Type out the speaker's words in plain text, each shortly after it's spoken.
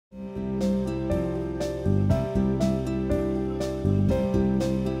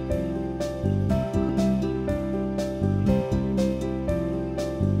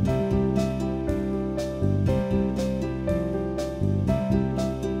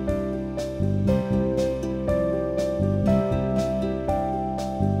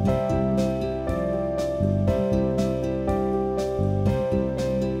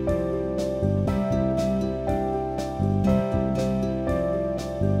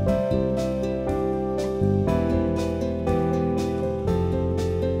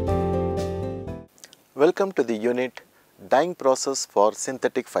Welcome to the unit Dyeing Process for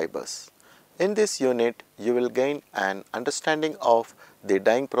Synthetic Fibers. In this unit, you will gain an understanding of the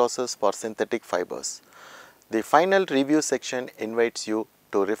dyeing process for synthetic fibers. The final review section invites you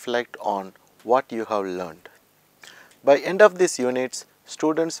to reflect on what you have learned. By end of this unit,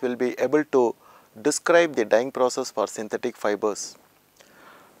 students will be able to describe the dyeing process for synthetic fibers.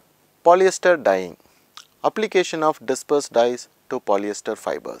 Polyester dyeing. Application of dispersed dyes to polyester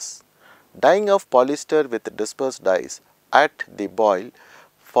fibers. Dyeing of polyester with dispersed dyes at the boil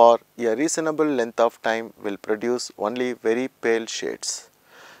for a reasonable length of time will produce only very pale shades.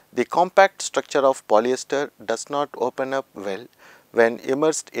 The compact structure of polyester does not open up well when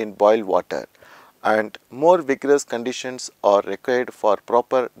immersed in boiled water, and more vigorous conditions are required for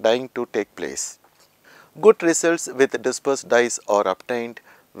proper dyeing to take place. Good results with dispersed dyes are obtained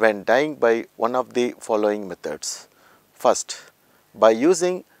when dyeing by one of the following methods. First, by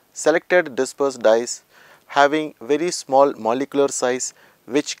using selected dispersed dyes having very small molecular size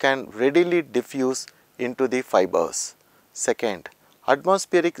which can readily diffuse into the fibers. Second,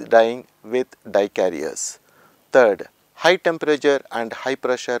 atmospheric dyeing with dye carriers. Third, high temperature and high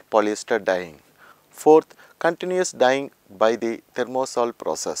pressure polyester dyeing. Fourth, continuous dyeing by the thermosol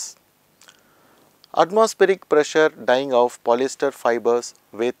process. Atmospheric pressure dyeing of polyester fibers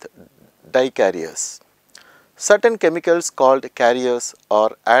with dye carriers. Certain chemicals called carriers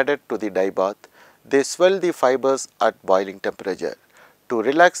are added to the dye bath. They swell the fibers at boiling temperature to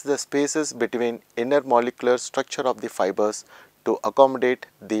relax the spaces between inner molecular structure of the fibers to accommodate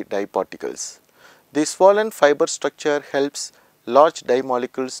the dye particles. The swollen fiber structure helps large dye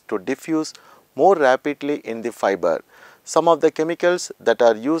molecules to diffuse more rapidly in the fiber. Some of the chemicals that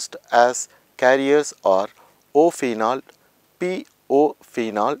are used as carriers are O-phenol,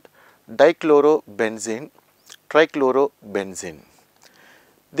 PO-phenol, dichlorobenzene, trichlorobenzene.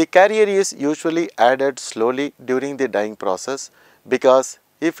 The carrier is usually added slowly during the dyeing process because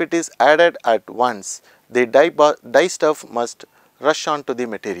if it is added at once, the dye stuff must rush onto the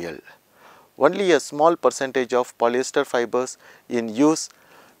material. Only a small percentage of polyester fibers in use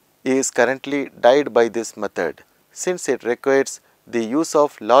is currently dyed by this method, since it requires the use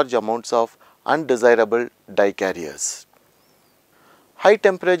of large amounts of undesirable dye carriers. High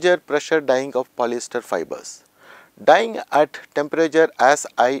temperature pressure dyeing of polyester fibers. Dyeing at temperature as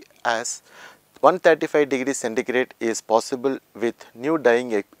high as 135 degrees centigrade is possible with new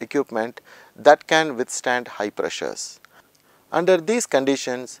dyeing equipment that can withstand high pressures. Under these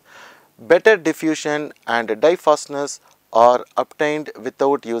conditions, better diffusion and dye fastness are obtained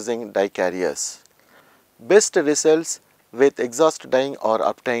without using dye carriers. Best results with exhaust dyeing are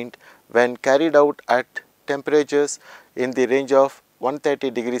obtained when carried out at temperatures in the range of 130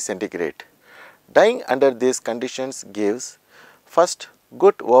 degrees centigrade. Dyeing under these conditions gives first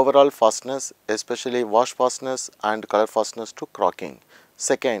good overall fastness, especially wash fastness and color fastness to crocking.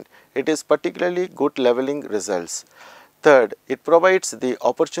 Second, it is particularly good leveling results. Third, it provides the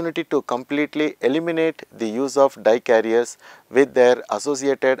opportunity to completely eliminate the use of dye carriers with their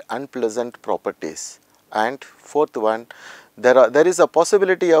associated unpleasant properties. And fourth one, there is a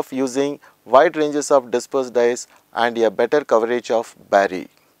possibility of using wide ranges of dispersed dyes and a better coverage of barrier.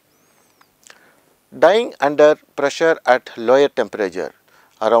 Dyeing under pressure at lower temperature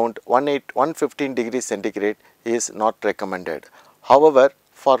around 115 degrees centigrade is not recommended. However,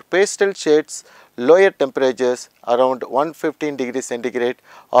 for pastel shades, lower temperatures around 115 degrees centigrade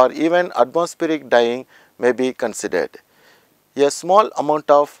or even atmospheric dyeing may be considered. A small amount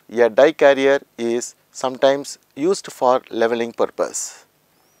of a dye carrier is sometimes used for leveling purpose.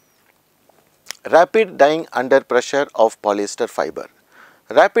 Rapid dyeing under pressure of polyester fiber.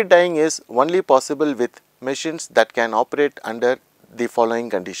 Rapid dyeing is only possible with machines that can operate under the following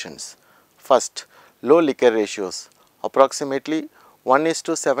conditions. First, low liquor ratios, approximately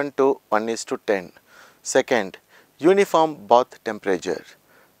 1:7 to 1:10. Second, uniform bath temperature.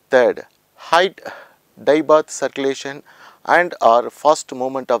 Third, high dye bath circulation and or fast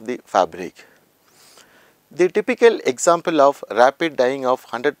movement of the fabric. The typical example of rapid dyeing of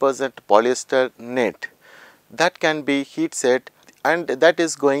 100% polyester net that can be heat set and that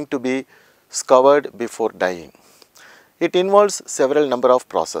is going to be scoured before dyeing. It involves several number of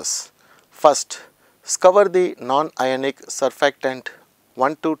processes. First, scour the non-ionic surfactant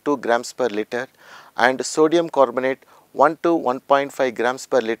 1 to 2 grams per liter and sodium carbonate 1 to 1.5 grams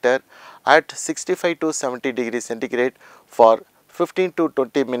per liter at 65 to 70 degrees centigrade for 15 to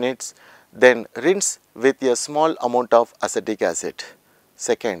 20 minutes, then rinse with a small amount of acetic acid.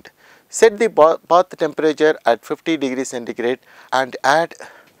 Second, set the bath temperature at 50 degrees centigrade and add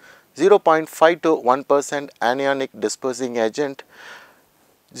 0.5 to 1% anionic dispersing agent,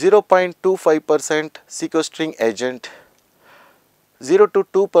 0.25% sequestering agent, 0 to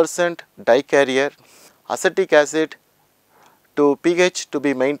 2% dye carrier, acetic acid to pH to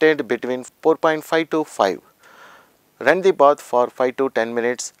be maintained between 4.5 to 5. Run the bath for 5 to 10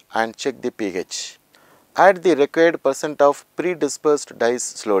 minutes and check the pH. Add the required percent of pre-dispersed dyes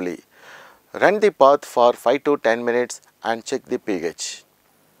slowly. Run the bath for 5 to 10 minutes and check the pH.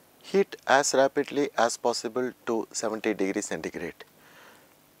 Heat as rapidly as possible to 70 degrees centigrade.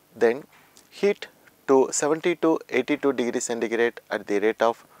 Then heat to 70 to 82 degrees centigrade at the rate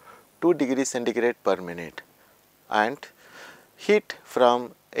of 2 degrees centigrade per minute, and heat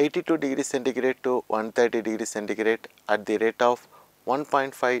from 82 degrees centigrade to 130 degrees centigrade at the rate of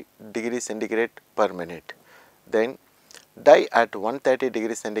 1.5 degrees centigrade per minute. Then dye at 130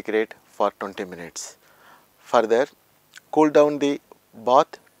 degrees centigrade for 20 minutes. Further, cool down the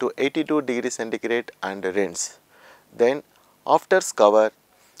bath to 82 degrees centigrade and rinse. Then after scour,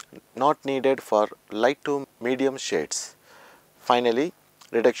 not needed for light to medium shades. Finally,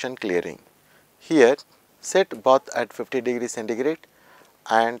 reduction clearing. Here, set bath at 50 degrees centigrade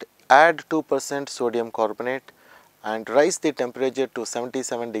and add 2% sodium carbonate and raise the temperature to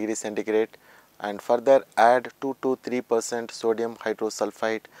 77 degrees centigrade and further add 2 to 3% sodium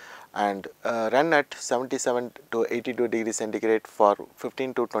hydrosulfide and run at 77 to 82 degrees centigrade for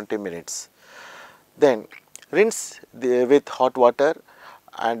 15 to 20 minutes. Then rinse with hot water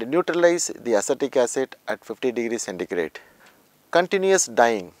and neutralize the acetic acid at 50 degrees centigrade. Continuous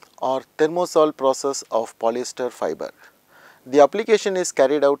dyeing or thermosol process of polyester fiber. The application is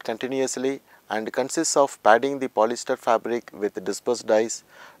carried out continuously and consists of padding the polyester fabric with dispersed dyes,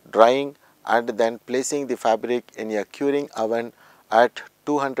 drying and then placing the fabric in a curing oven at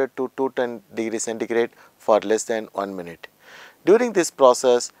 200 to 210 degrees centigrade for less than 1 minute. During this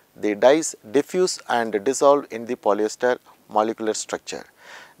process, the dyes diffuse and dissolve in the polyester molecular structure.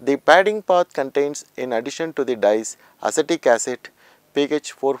 The padding path contains, in addition to the dyes, acetic acid,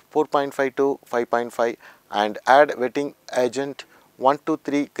 pH 4.5 to 5.5 and add wetting agent 1 to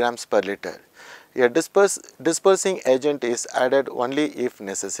 3 grams per liter. A dispersing agent is added only if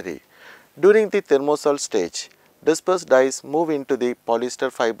necessary. During the thermosol stage, dispersed dyes move into the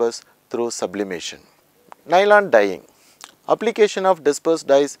polyester fibers through sublimation. Nylon dyeing. Application of dispersed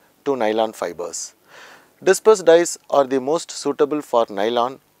dyes to nylon fibers. Dispersed dyes are the most suitable for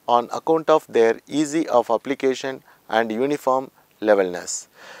nylon on account of their easy of application and uniform levelness.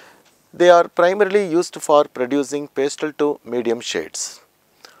 They are primarily used for producing pastel to medium shades.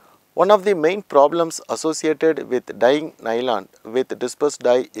 One of the main problems associated with dyeing nylon with dispersed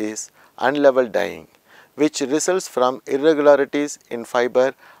dye is unlevel dyeing, which results from irregularities in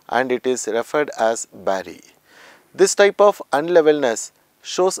fiber and it is referred as barry. This type of unlevelness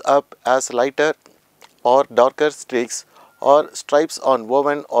shows up as lighter or darker streaks or stripes on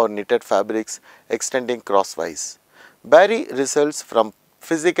woven or knitted fabrics extending crosswise. Barry results from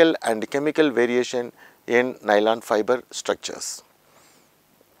physical and chemical variation in nylon fiber structures.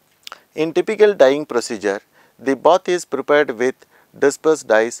 In typical dyeing procedure, the bath is prepared with dispersed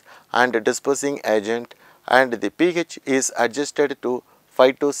dyes and dispersing agent and the pH is adjusted to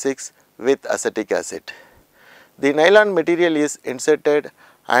 5 to 6 with acetic acid. The nylon material is inserted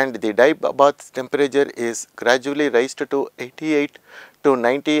and the dye bath temperature is gradually raised to 88 to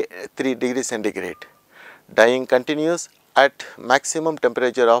 93 degrees centigrade. Dyeing continues at maximum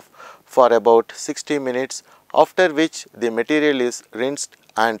temperature of for about 60 minutes, after which the material is rinsed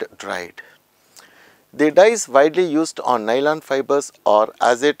and dried. The dyes widely used on nylon fibers are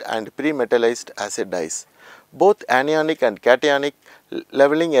acid and pre-metallized acid dyes. Both anionic and cationic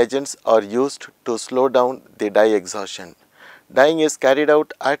leveling agents are used to slow down the dye exhaustion. Dyeing is carried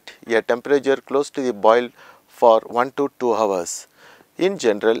out at a temperature close to the boil for 1 to 2 hours. In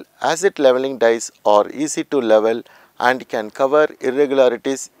general, acid leveling dyes are easy to level and can cover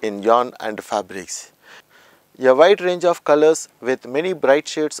irregularities in yarn and fabrics. A wide range of colors with many bright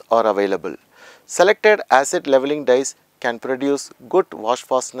shades are available. Selected acid leveling dyes can produce good wash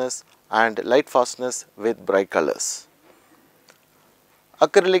fastness and light fastness with bright colors.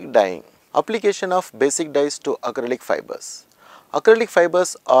 Acrylic dyeing. Application of basic dyes to acrylic fibers. Acrylic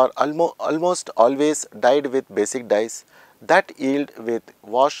fibers are almost always dyed with basic dyes that yield with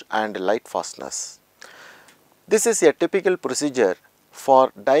wash and light fastness. This is a typical procedure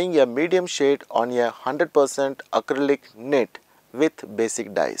for dyeing a medium shade on a 100% acrylic knit with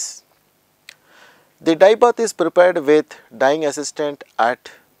basic dyes. The dye bath is prepared with dyeing assistant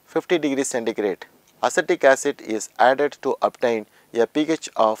at 50 degrees centigrade. Acetic acid is added to obtain a pH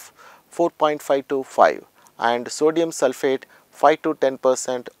of 4.5 to 5 and sodium sulfate 5 to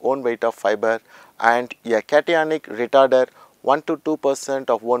 10% own weight of fiber and a cationic retarder 1 to 2%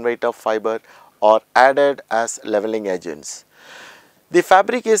 of own weight of fiber are added as leveling agents. The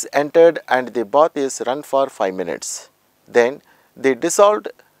fabric is entered and the bath is run for 5 minutes. Then the dissolved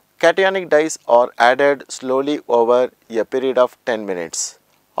cationic dyes are added slowly over a period of 10 minutes,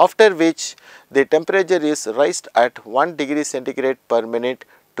 after which the temperature is raised at 1 degree centigrade per minute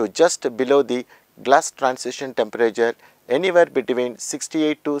to just below the glass transition temperature anywhere between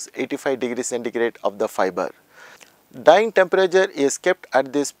 68 to 85 degrees centigrade of the fiber. Dyeing temperature is kept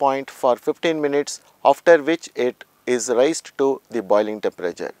at this point for 15 minutes, after which it is raised to the boiling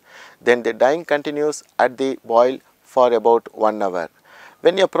temperature. Then the dyeing continues at the boil for about 1 hour.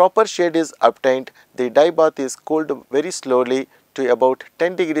 When a proper shade is obtained, the dye bath is cooled very slowly to about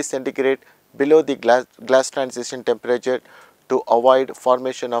 10 degrees centigrade below the glass transition temperature to avoid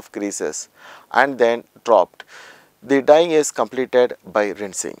formation of creases and then dropped. The dyeing is completed by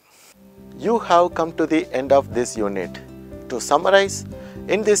rinsing. You have come to the end of this unit. To summarize,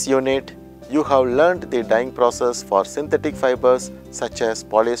 in this unit, you have learned the dyeing process for synthetic fibers such as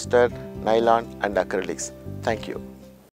polyester, nylon and acrylics. Thank you.